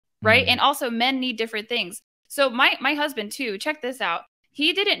right? And also men need different things. So my husband too, check this out.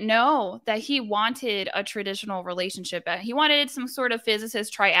 He didn't know that he wanted a traditional relationship. He wanted some sort of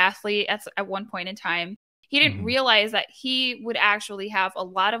physicist triathlete at one point in time. He didn't realize that he would actually have a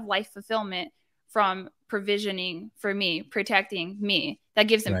lot of life fulfillment from provisioning for me, protecting me. That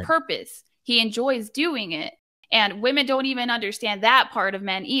gives him purpose. He enjoys doing it. And women don't even understand that part of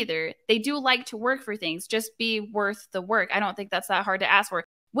men either. They do like to work for things. Just be worth the work. I don't think that's that hard to ask for.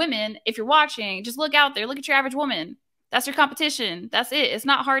 Women, if you're watching, just look out there. Look at your average woman. That's your competition. That's it. It's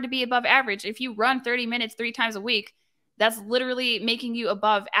not hard to be above average. If you run 30 minutes 3 times a week, that's literally making you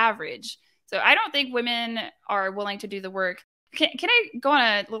above average. So I don't think women are willing to do the work. Can I go on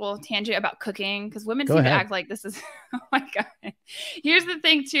a little tangent about cooking? Because women seem to act like this is, oh my God. Here's the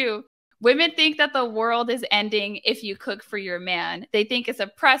thing too. Women think that the world is ending if you cook for your man. They think it's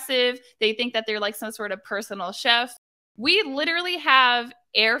oppressive. They think that they're like some sort of personal chef. We literally have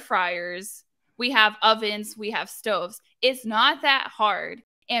air fryers. We have ovens. We have stoves. It's not that hard.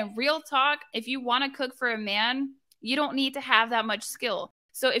 And real talk, if you want to cook for a man, you don't need to have that much skill.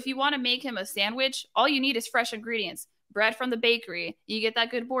 So if you want to make him a sandwich, all you need is fresh ingredients. Bread from the bakery. You get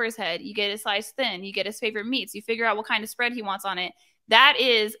that good boar's head. You get it sliced thin. You get his favorite meats. You figure out what kind of spread he wants on it. That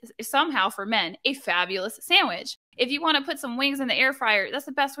is somehow for men a fabulous sandwich. If you want to put some wings in the air fryer, that's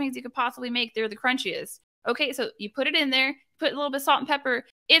the best wings you could possibly make. They're the crunchiest. Okay, so you put it in there, put a little bit of salt and pepper.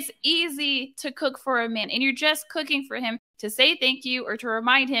 It's easy to cook for a man, and you're just cooking for him to say thank you or to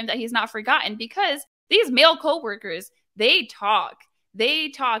remind him that he's not forgotten, because these male coworkers, they talk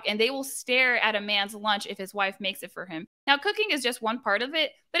and they will stare at a man's lunch if his wife makes it for him. Now, cooking is just one part of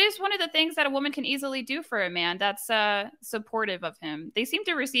it, but it's one of the things that a woman can easily do for a man that's supportive of him. They seem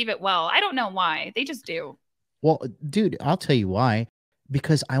to receive it well. I don't know why. They just do. Well, dude, I'll tell you why.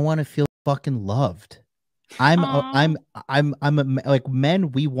 Because I want to feel fucking loved. I'm like,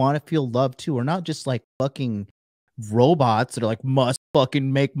 men, we want to feel loved too. We're not just like fucking robots that are like must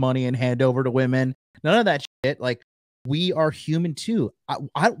fucking make money and hand over to women. None of that shit. Like, we are human too.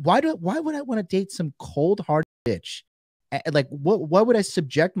 Why would I want to date some cold-hearted bitch? Like, what would I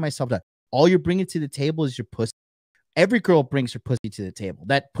subject myself to? All you're bringing to the table is your pussy. Every girl brings her pussy to the table.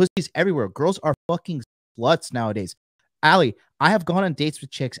 That pussy's everywhere. Girls are fucking sluts nowadays. Allie, I have gone on dates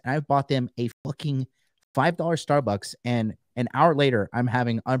with chicks and I've bought them a fucking $5 Starbucks, and an hour later I'm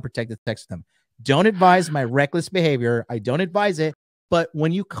having unprotected sex with them. Don't advise my reckless behavior. I don't advise it. But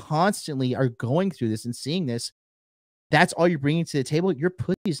when you constantly are going through this and seeing this, that's all you're bringing to the table. Your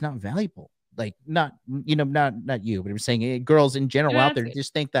pussy is not valuable. Like, not you, but I'm saying girls in general out there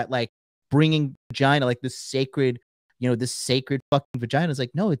just think that like bringing vagina, like this sacred, this sacred fucking vagina is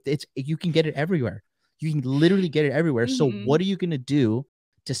like, no, it's you can get it everywhere. You can literally get it everywhere. So what are you going to do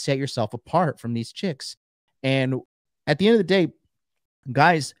to set yourself apart from these chicks? And at the end of the day,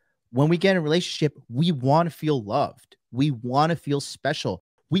 guys, when we get in a relationship, we want to feel loved. We want to feel special.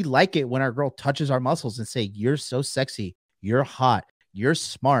 We like it when our girl touches our muscles and say, you're so sexy, you're hot, you're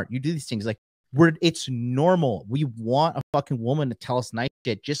smart, you do these things. Like, it's normal. We want a fucking woman to tell us nice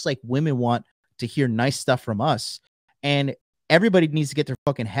shit, just like women want to hear nice stuff from us. And everybody needs to get their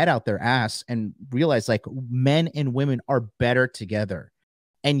fucking head out their ass and realize like men and women are better together.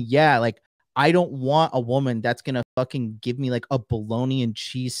 And yeah, like, I don't want a woman that's going to fucking give me like a bologna and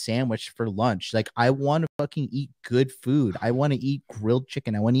cheese sandwich for lunch. Like, I want to fucking eat good food. I want to eat grilled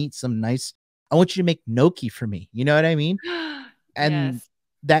chicken. I want to eat some nice, I want you to make gnocchi for me. You know what I mean? And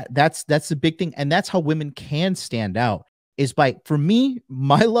that's the big thing. And that's how women can stand out, is by, for me,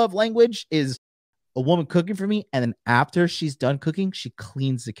 my love language is a woman cooking for me. And then after she's done cooking, she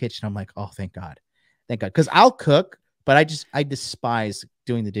cleans the kitchen. I'm like, oh, thank God. Thank God. Cause I'll cook, but I despise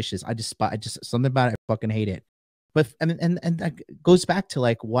doing the dishes. I just something about it. I fucking hate it. But and that goes back to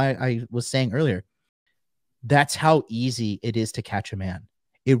like why I was saying earlier. That's how easy it is to catch a man.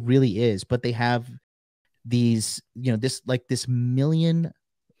 It really is. But they have these, this million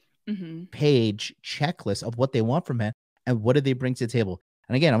page checklist of what they want from men and what do they bring to the table.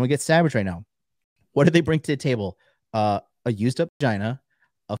 And again, I'm gonna get savage right now. What do they bring to the table? A used up vagina,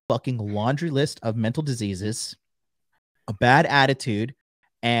 a fucking laundry list of mental diseases, a bad attitude,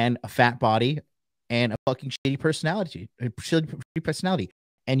 and a fat body, and a fucking shitty personality.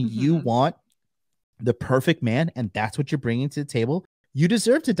 And you want the perfect man, and that's what you're bringing to the table. You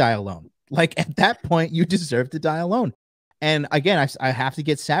deserve to die alone. Like, at that point, you deserve to die alone. And again, I have to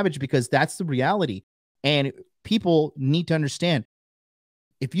get savage because that's the reality. And people need to understand,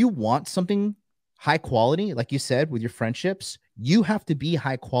 if you want something high quality, like you said, with your friendships, you have to be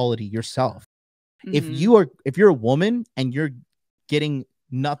high quality yourself. If you're a woman and you're getting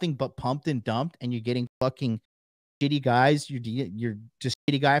nothing but pumped and dumped, and you're getting fucking shitty guys, you're just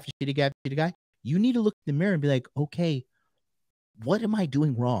shitty guy after shitty guy after shitty guy. You need to look in the mirror and be like, okay, what am I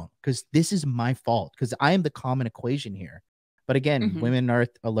doing wrong? Because this is my fault. Because I am the common equation here. But again, women are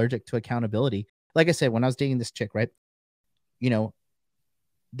allergic to accountability. Like I said, when I was dating this chick, right? You know,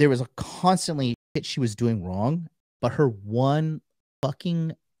 there was a constantly shit she was doing wrong, but her one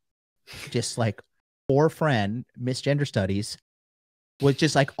fucking just like poor friend, misgender studies, was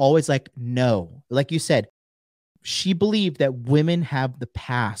just like always like, no. Like you said, she believed that women have the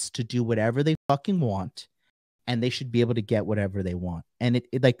pass to do whatever they fucking want, and they should be able to get whatever they want. And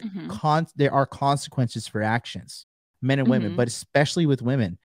it like there are consequences for actions, men and women, but especially with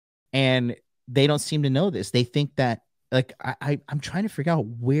women. And they don't seem to know this. They think that, like, I'm trying to figure out,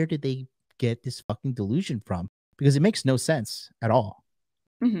 where did they get this fucking delusion from? Because it makes no sense at all.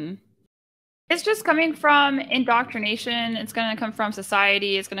 It's just coming from indoctrination. It's going to come from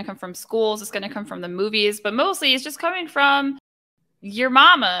society. It's going to come from schools. It's going to come from the movies. But mostly it's just coming from your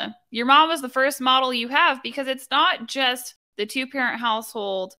mama. Your mama's the first model you have, because it's not just the two-parent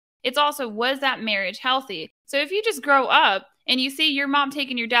household. It's also, was that marriage healthy? So if you just grow up and you see your mom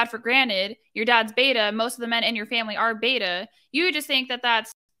taking your dad for granted, your dad's beta, most of the men in your family are beta, you just think that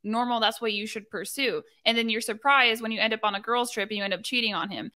that's normal, that's what you should pursue. And then you're surprised when you end up on a girls' trip and you end up cheating on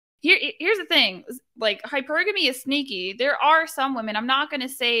him. Here's the thing, like, hypergamy is sneaky. There are some women, I'm not going to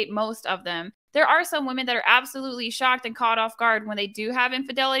say most of them, there are some women that are absolutely shocked and caught off guard when they do have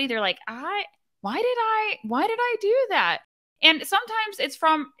infidelity. They're like, why did I do that? And sometimes it's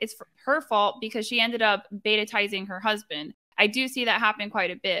her fault because she ended up beta-tizing her husband. I do see that happen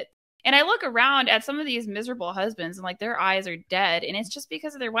quite a bit. And I look around at some of these miserable husbands and like their eyes are dead, and it's just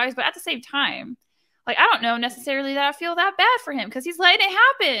because of their wives. But at the same time, like, I don't know necessarily that I feel that bad for him, because he's letting it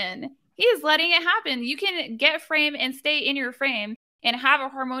happen. He is letting it happen. You can get frame and stay in your frame and have a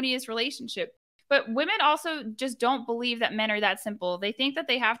harmonious relationship. But women also just don't believe that men are that simple. They think that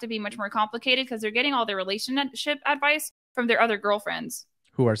they have to be much more complicated because they're getting all their relationship advice from their other girlfriends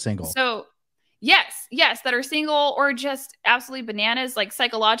who are single. So yes, that are single or just absolutely bananas, like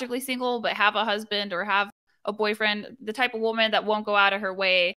psychologically single, but have a husband or have a boyfriend, the type of woman that won't go out of her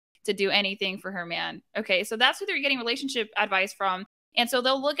way to do anything for her man. Okay, so that's who they're getting relationship advice from. And so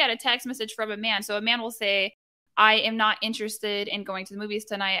they'll look at a text message from a man. So a man will say, I am not interested in going to the movies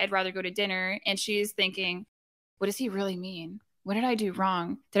tonight. I'd rather go to dinner. And she's thinking, what does he really mean? What did I do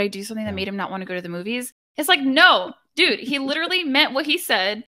wrong? Did I do something that made him not want to go to the movies? It's like, no, dude, he literally meant what he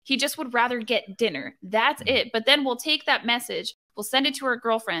said. He just would rather get dinner. That's it. But then we'll take that message, we'll send it to our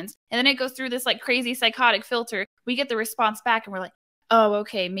girlfriends, and then it goes through this like crazy psychotic filter. We get the response back and we're like, oh,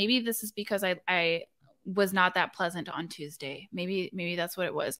 okay, maybe this is because I was not that pleasant on Tuesday. Maybe that's what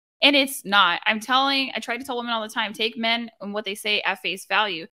it was. And it's not. I try to tell women all the time, take men and what they say at face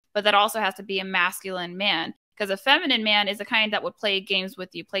value, but that also has to be a masculine man, because a feminine man is the kind that would play games with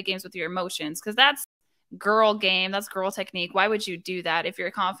you, play games with your emotions, because that's girl game, that's girl technique. Why would you do that? If you're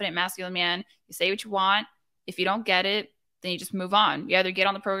a confident masculine man, you say what you want. If you don't get it, then you just move on. You either get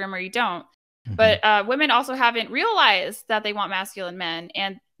on the program or you don't. But women also haven't realized that they want masculine men,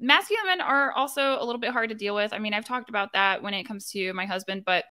 and masculine men are also a little bit hard to deal with. I mean, I've talked about that when it comes to my husband,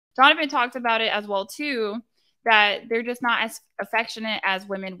 but Donovan talked about it as well too, that they're just not as affectionate as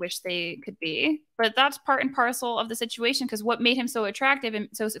women wish they could be. But that's part and parcel of the situation, because what made him so attractive and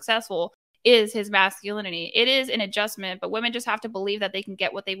so successful is his masculinity. It is an adjustment, but women just have to believe that they can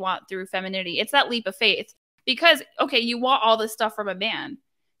get what they want through femininity. It's that leap of faith, because, okay, you want all this stuff from a man.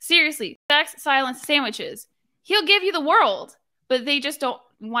 Seriously, sex, silence, sandwiches. He'll give you the world, but they just don't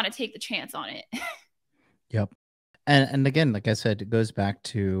want to take the chance on it. Yep. And again, like I said, it goes back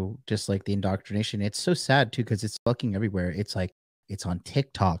to just like the indoctrination. It's so sad too, because it's fucking everywhere. It's like, it's on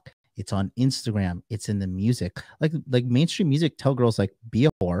TikTok, it's on Instagram, it's in the music. Like mainstream music tell girls like, be a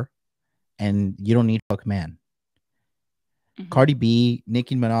whore and you don't need to fuck man. Cardi B,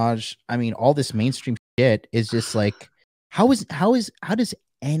 Nicki Minaj, I mean, all this mainstream shit is just like, how does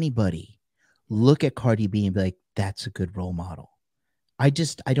anybody look at Cardi B and be like, that's a good role model? I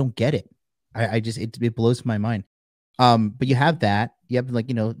don't get it. It blows my mind. But you have that. You have, like,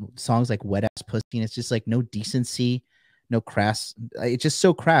 you know, songs like Wet Ass Pussy, and it's just like no decency, no crass. It's just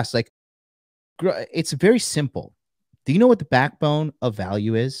so crass. Like, it's very simple. Do you know what the backbone of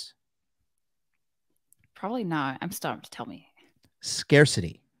value is? Probably not. I'm stumped. Tell me.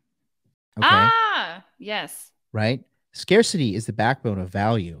 Scarcity. Okay. Ah, yes. Right? Scarcity is the backbone of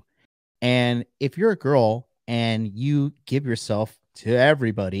value. And if you're a girl and you give yourself to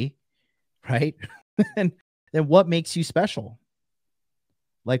everybody, right? then what makes you special?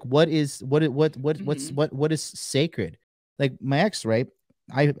 Like, what is sacred? Like my ex, right?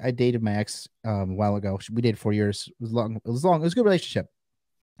 I dated my ex a while ago. We dated 4 years. It was long. It was long. It was a good relationship.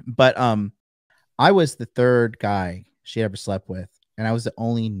 But I was the third guy she ever slept with, and I was the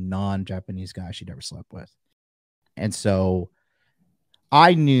only non-Japanese guy she'd ever slept with. And so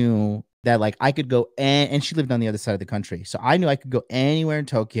I knew that like I could go and she lived on the other side of the country. So I knew I could go anywhere in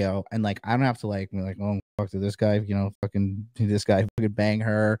Tokyo and like I don't have to like be like, oh fuck to this guy, you know, fucking this guy fucking bang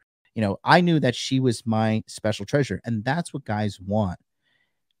her. You know, I knew that she was my special treasure. And that's what guys want.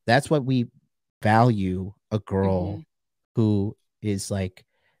 That's what we value a girl who is like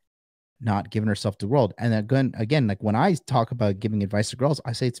not giving herself to the world. And again, like when I talk about giving advice to girls,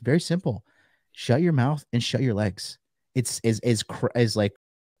 I say it's very simple. Shut your mouth and shut your legs. It's as like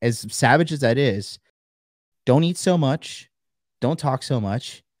as savage as that is. Don't eat so much, don't talk so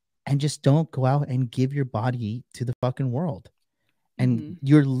much, and just don't go out and give your body to the fucking world. And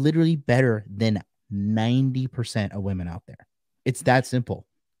you're literally better than 90% of women out there. It's that simple.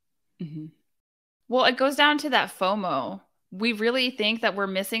 Well, it goes down to that FOMO. We really think that we're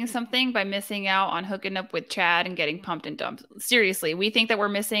missing something by missing out on hooking up with Chad and getting pumped and dumped. Seriously, we think that we're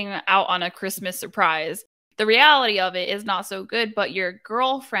missing out on a Christmas surprise. The reality of it is not so good, but your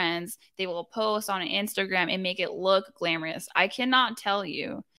girlfriends, they will post on Instagram and make it look glamorous. I cannot tell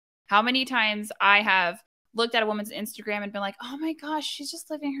you how many times I have looked at a woman's Instagram and been like, oh my gosh, she's just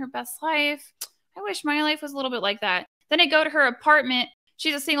living her best life. I wish my life was a little bit like that. Then I go to her apartment.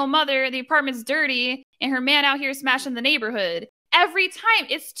 She's a single mother. The apartment's dirty, and her man out here smashing the neighborhood. Every time,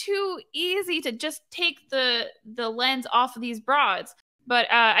 it's too easy to just take the lens off of these broads. But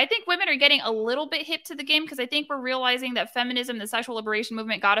I think women are getting a little bit hip to the game because I think we're realizing that feminism, the sexual liberation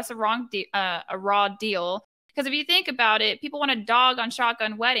movement, got us a raw deal. Because if you think about it, people want to dog on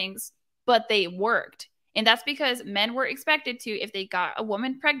shotgun weddings, but they worked. And that's because men were expected to, if they got a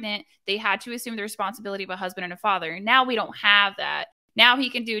woman pregnant, they had to assume the responsibility of a husband and a father. Now we don't have that. Now he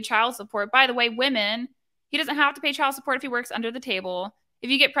can do child support. By the way, women, he doesn't have to pay child support if he works under the table. If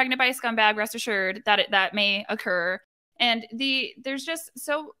you get pregnant by a scumbag, rest assured that that may occur. And there's just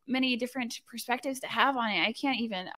so many different perspectives to have on it. I can't even,